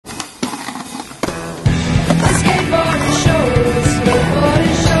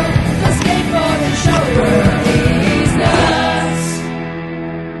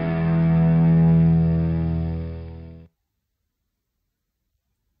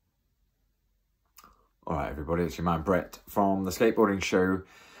All right, everybody, it's your man Brett from the Skateboarding Show,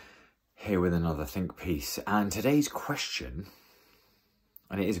 here with another think piece. And today's question,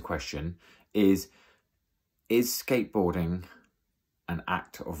 and it is a question, is skateboarding an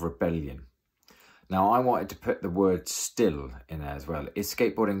act of rebellion? Now, I wanted to put the word still in there as well. Is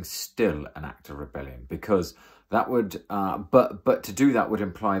skateboarding still an act of rebellion? Because that would, but to do that would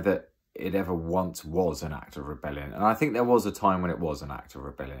imply that it ever once was an act of rebellion. And I think there was a time when it was an act of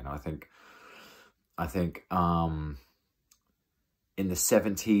rebellion. I think in the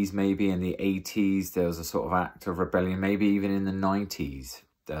 70s, maybe in the 80s, there was a sort of act of rebellion. Maybe even in the 90s,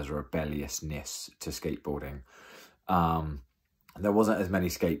 there's a rebelliousness to skateboarding. There wasn't as many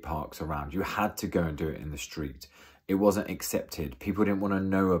skate parks around. You had to go and do it in the street. It wasn't accepted. People didn't want to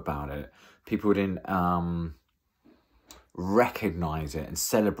know about it. People didn't recognize it and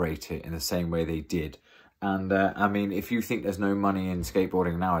celebrate it in the same way they did. And I mean, if you think there's no money in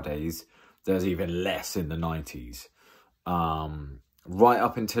skateboarding nowadays, there's even less in the 90s. Right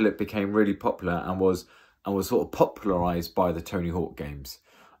up until it became really popular and was sort of popularized by the Tony Hawk games,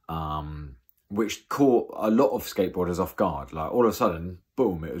 which caught a lot of skateboarders off guard. Like all of a sudden,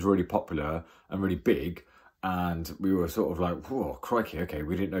 boom, it was really popular and really big. And we were sort of like, whoa, crikey, okay,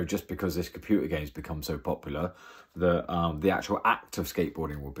 we didn't know just because this computer game's become so popular that the actual act of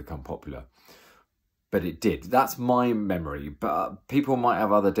skateboarding will become popular. But it did. That's my memory. But people might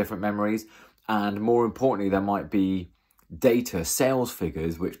have other different memories. And more importantly, there might be data, sales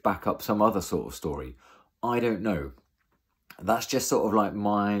figures, which back up some other sort of story. I don't know. That's just sort of like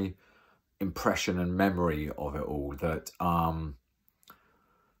my impression and memory of it all. That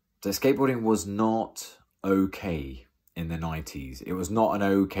skateboarding was not okay in the 90s. It was not an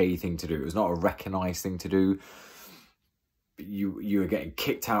okay thing to do. It was not a recognised thing to do. You were getting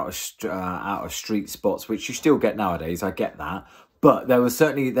kicked out of street spots, which you still get nowadays. I get that, but there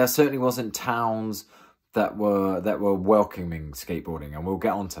certainly wasn't towns that were welcoming skateboarding, and we'll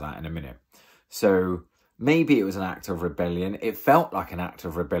get onto that in a minute. So maybe it was an act of rebellion. It felt like an act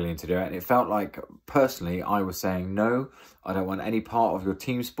of rebellion to do it, and it felt like, personally, I was saying, no, I don't want any part of your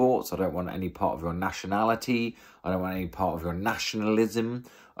team sports. I don't want any part of your nationality. I don't want any part of your nationalism.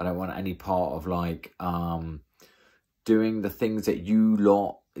 I don't want any part of like doing the things that you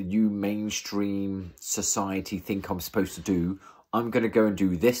mainstream society think I'm supposed to do. I'm going to go and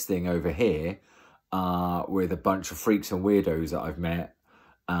do this thing over here with a bunch of freaks and weirdos that I've met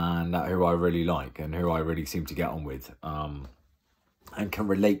and who I really like and who I really seem to get on with and can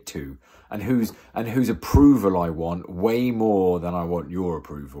relate to, and whose approval I want way more than I want your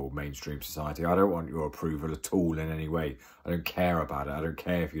approval, mainstream society. I don't want your approval at all in any way. I don't care about it. I don't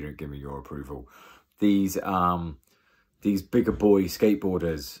care if you don't give me your approval. These bigger boy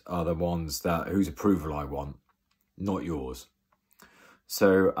skateboarders are the ones whose approval I want, not yours.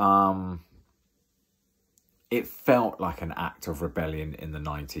 So it felt like an act of rebellion in the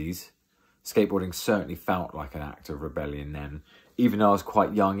 90s. Skateboarding certainly felt like an act of rebellion then. Even though I was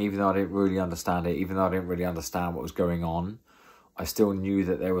quite young, even though I didn't really understand it, even though I didn't really understand what was going on, I still knew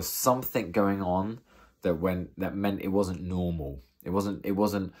that there was something going on that meant it wasn't normal. It wasn't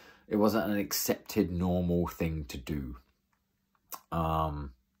an accepted normal thing to do.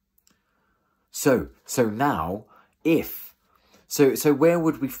 So now, so where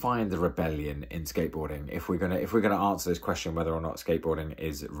would we find the rebellion in skateboarding if we're gonna answer this question, whether or not skateboarding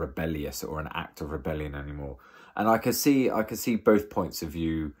is rebellious or an act of rebellion anymore? And I could see both points of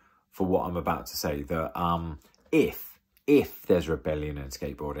view for what I'm about to say. That if there's rebellion in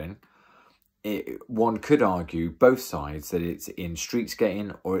skateboarding, one could argue both sides, that it's in street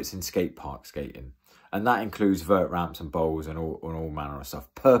skating or it's in skate park skating. And that includes vert ramps and bowls and all manner of stuff.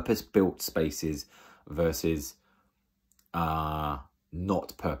 Purpose-built spaces versus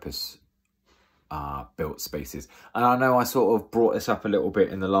not purpose-built spaces. And I know I sort of brought this up a little bit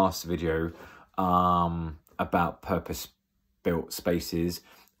in the last video about purpose-built spaces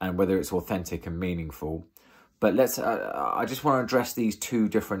and whether it's authentic and meaningful. But I just want to address these two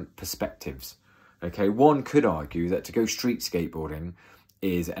different perspectives. Okay, one could argue that to go street skateboarding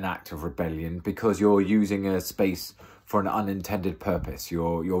is an act of rebellion because you're using a space for an unintended purpose.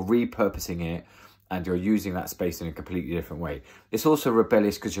 You're repurposing it and you're using that space in a completely different way. It's also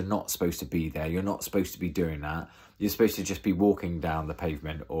rebellious because you're not supposed to be there. You're not supposed to be doing that. You're supposed to just be walking down the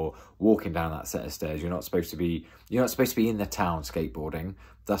pavement or walking down that set of stairs. You're not supposed to be in the town skateboarding.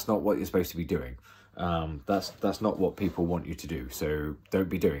 That's not what you're supposed to be doing. That's not what people want you to do. So don't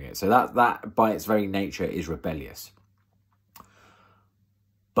be doing it. So that by its very nature is rebellious.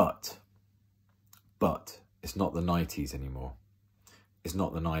 But it's not the 90s anymore. It's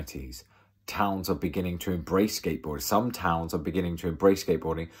not the 90s. towns are beginning to embrace skateboarding. Some towns are beginning to embrace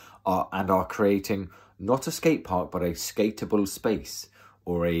skateboarding and are creating not a skate park, but a skatable space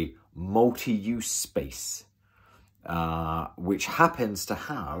or a multi-use space, which happens to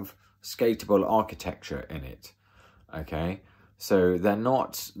have skatable architecture in it. Okay, so they're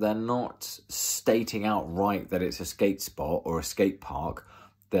not stating outright that it's a skate spot or a skate park.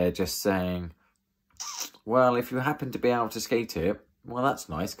 They're just saying, well, if you happen to be able to skate it, well, that's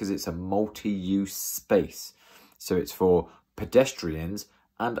nice because it's a multi-use space. So it's for pedestrians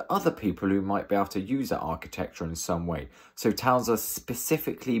and other people who might be able to use that architecture in some way. So towns are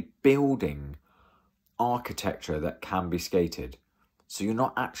specifically building architecture that can be skated. So you're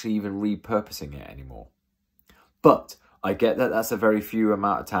not actually even repurposing it anymore. But I get that that's a very few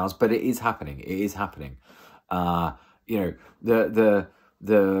amount of towns, but it is happening. It is happening. You know,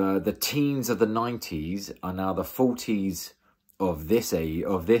 the teens of the 90s are now the 40s of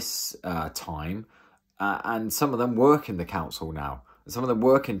this time, and some of them work in the council now. Some of them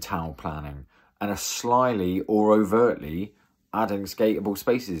work in town planning and are slyly or overtly adding skatable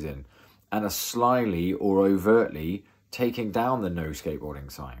spaces in, and are slyly or overtly taking down the no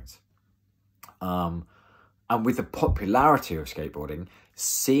skateboarding signs. And with the popularity of skateboarding,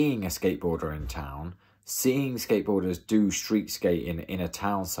 seeing a skateboarder in town, seeing skateboarders do street skating in a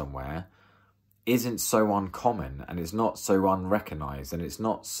town somewhere isn't so uncommon, and it's not so unrecognized, and it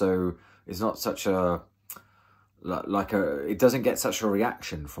doesn't get such a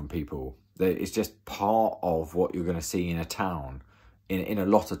reaction from people. It's just part of what you're going to see in a town, in a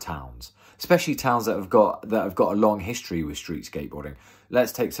lot of towns, especially towns that have got a long history with street skateboarding.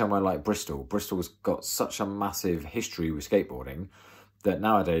 Let's take somewhere like Bristol. Bristol's got such a massive history with skateboarding that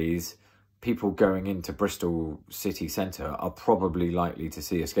nowadays people going into Bristol city centre are probably likely to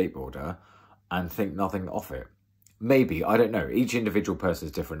see a skateboarder and think nothing of it. Maybe, I don't know. Each individual person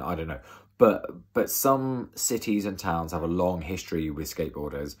is different, I don't know. But some cities and towns have a long history with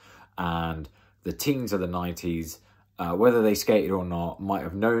skateboarders, and the teens of the 90s, whether they skated or not, might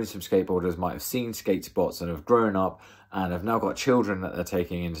have known some skateboarders, might have seen skate spots and have grown up and have now got children that they're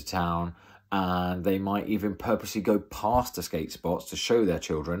taking into town, and they might even purposely go past the skate spots to show their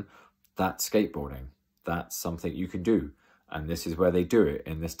children that's skateboarding. That's something you can do. And this is where they do it,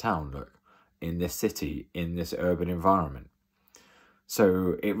 in this town, look, in this city, in this urban environment.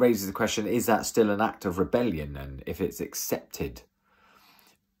 So it raises the question, is that still an act of rebellion, and if it's accepted?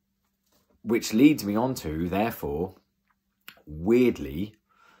 Which leads me on to, therefore, weirdly,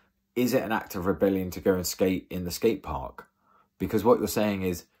 is it an act of rebellion to go and skate in the skate park? Because what you're saying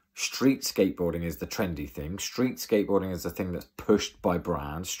is street skateboarding is the trendy thing. Street skateboarding is the thing that's pushed by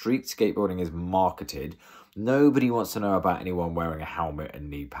brands. Street skateboarding is marketed. Nobody wants to know about anyone wearing a helmet and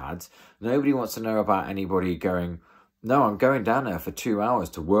knee pads. Nobody wants to know about anybody going, no, I'm going down there for 2 hours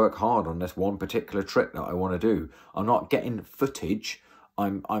to work hard on this one particular trick that I want to do. I'm not getting footage.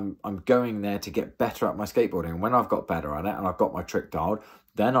 I'm going there to get better at my skateboarding. And when I've got better at it and I've got my trick dialed,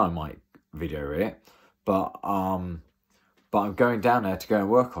 then I might video it. But I'm going down there to go and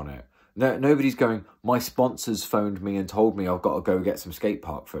work on it. No, nobody's going, my sponsors phoned me and told me I've got to go get some skate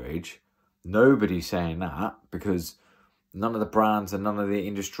park footage. Nobody's saying that, because none of the brands and none of the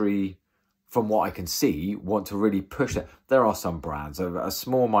industry, from what I can see, want to really push it. There are some brands, a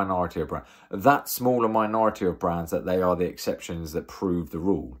small minority of brands. That smaller minority of brands, that they are the exceptions that prove the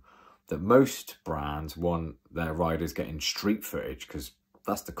rule. That most brands want their riders getting street footage because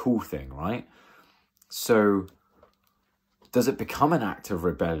that's the cool thing, right? So does it become an act of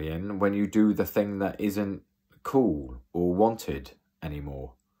rebellion when you do the thing that isn't cool or wanted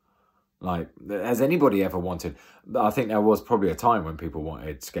anymore? Like, has anybody ever wanted... I think there was probably a time when people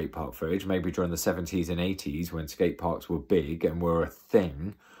wanted skate park footage, maybe during the 70s and 80s, when skate parks were big and were a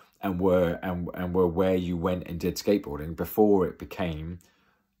thing, and were where you went and did skateboarding before it became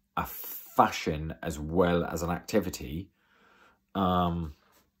a fashion as well as an activity. You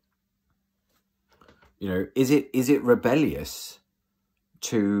know, is it rebellious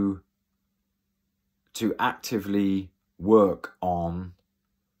to actively work on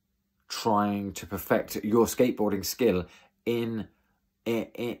trying to perfect your skateboarding skill in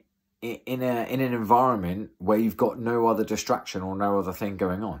an environment where you've got no other distraction or no other thing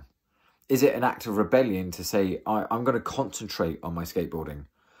going on? Is it an act of rebellion to say, I'm going to concentrate on my skateboarding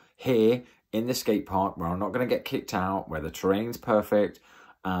here in the skate park where I'm not going to get kicked out, where the terrain's perfect,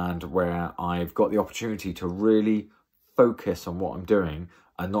 and where I've got the opportunity to really focus on what I'm doing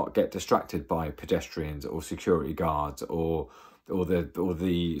and not get distracted by pedestrians or security guards or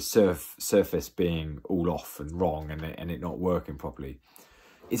the surface being all off and wrong and it not working properly?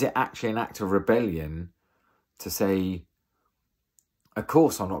 Is it actually an act of rebellion to say, Of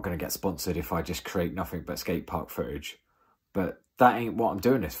course, I'm not going to get sponsored if I just create nothing but skate park footage. But that ain't what I'm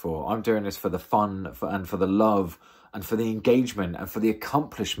doing this for. I'm doing this for the fun and for the love and for the engagement and for the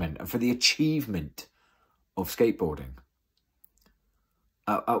accomplishment and for the achievement of skateboarding.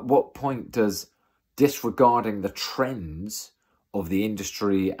 At what point does disregarding the trends of the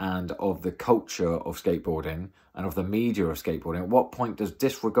industry and of the culture of skateboarding and of the media of skateboarding, at what point does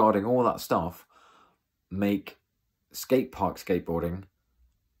disregarding all that stuff make skate park skateboarding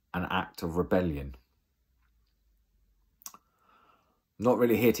an act of rebellion? I'm not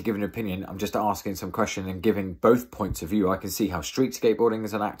really here to give an opinion. I'm just asking some questions and giving both points of view. I can see how street skateboarding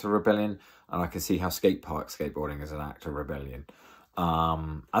is an act of rebellion, and I can see how skate park skateboarding is an act of rebellion.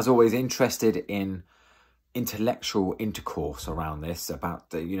 As always, interested in intellectual intercourse around this, about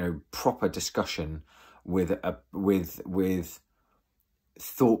the, you know, proper discussion with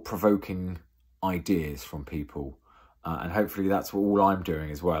thought-provoking ideas from people, and hopefully that's all I'm doing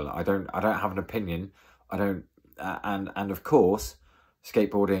as well. I don't have an opinion. I don't, and of course,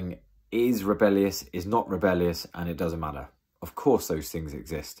 skateboarding is rebellious, is not rebellious, and it doesn't matter. Of course, those things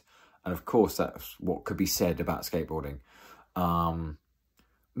exist, and of course, that's what could be said about skateboarding.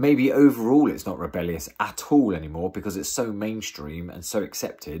 Maybe overall it's not rebellious at all anymore because it's so mainstream and so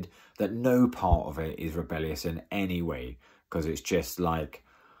accepted that no part of it is rebellious in any way, because it's just like,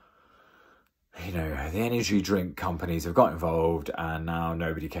 you know, the energy drink companies have got involved and now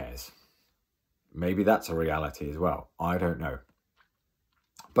nobody cares. Maybe that's a reality as well. I don't know.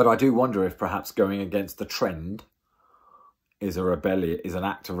 But I do wonder if perhaps going against the trend is an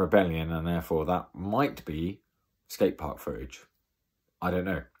act of rebellion, and therefore that might be skate park footage. I don't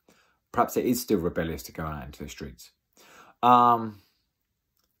know. Perhaps it is still rebellious to go out into the streets.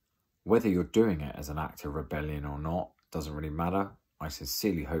 Whether you're doing it as an act of rebellion or not doesn't really matter. I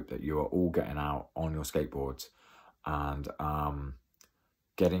sincerely hope that you are all getting out on your skateboards and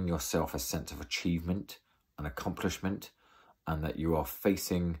getting yourself a sense of achievement and accomplishment, and that you are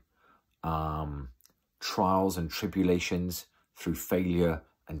facing trials and tribulations through failure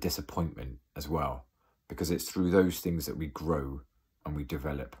and disappointment as well, because it's through those things that we grow and we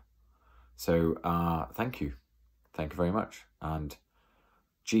develop. So thank you very much. And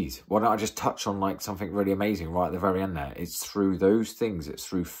geez, why don't I just touch on like something really amazing right at the very end there? It's through those things, it's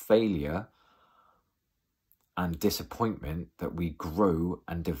through failure and disappointment that we grow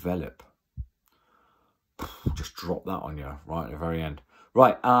and develop. Just drop that on you right at the very end.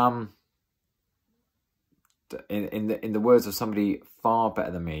 Right, in the words of somebody far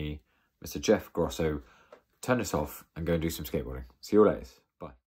better than me, Mr. Jeff Grosso, turn this off and go and do some skateboarding. See you later.